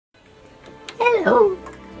Hello,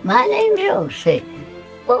 my name's Elsie.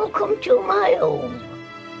 Welcome to my home.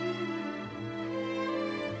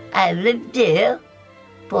 I lived here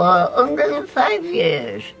for 105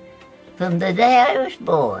 years, from the day I was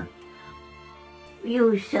born. We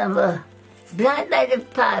used to have a black-lighted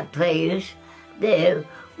fireplace there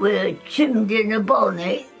with a chimney in a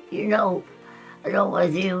bonnet, you know. I don't know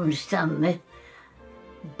whether you understand me.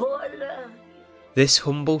 Boiler. This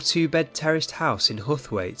humble two-bed terraced house in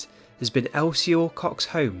Huthwaite has been Elsie Allcock's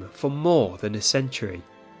home for more than a century.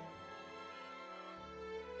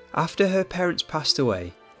 After her parents passed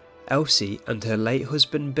away, Elsie and her late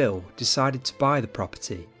husband Bill decided to buy the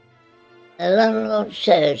property. The landlord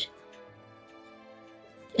said,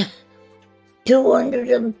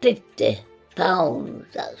 £250,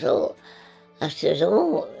 that's all. I said,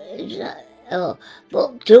 oh, is that? Oh,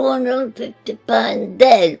 but £250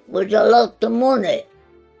 then was a lot of money.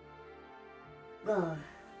 God.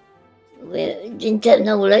 We didn't have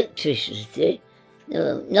no electricity,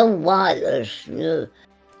 no wireless, no.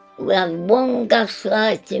 We had one gas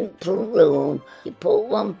light in the front room. You put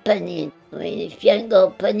one penny in. I mean, if you ain't got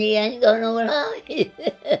a penny, you ain't got no light.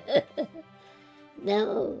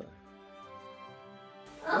 No.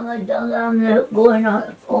 I'm a dog, I'm not going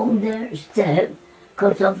on home down the steps,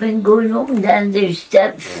 because I've been going up and down these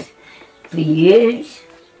steps for years.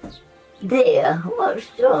 There, what's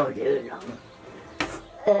the doing on?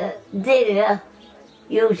 There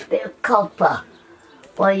used to be a copper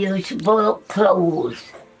where you used to boil up clothes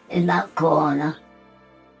in that corner.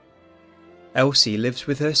 Elsie lives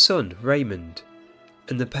with her son Raymond,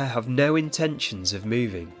 and the pair have no intentions of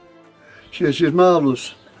moving. She's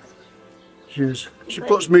marvellous. She is. She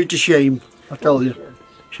puts me to shame, I tell you.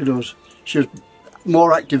 She does. She's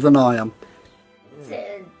more active than I am.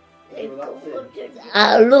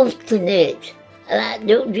 I love to knit. I like to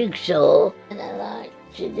do jigsaw, and I like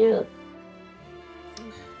to do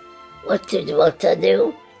what I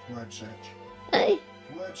do. Word search. Eh?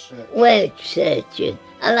 Word search. Word searching.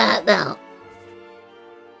 I like that.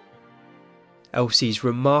 Elsie's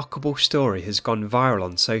remarkable story has gone viral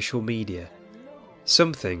on social media,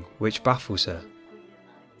 something which baffles her.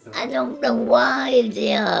 I don't know why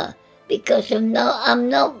they are, because I'm not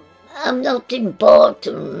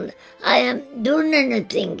important. I haven't done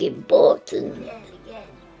anything important.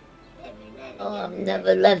 Oh, I've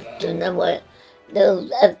never left, and they'll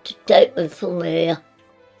have to take me from here.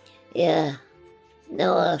 Yeah.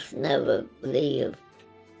 No, I'll never leave.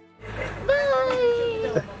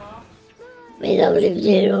 Bye! I mean, I've lived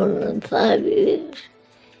here 105 years.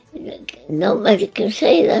 Nobody can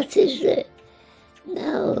say that, is there?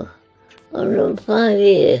 No. 105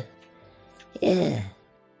 years. Yeah.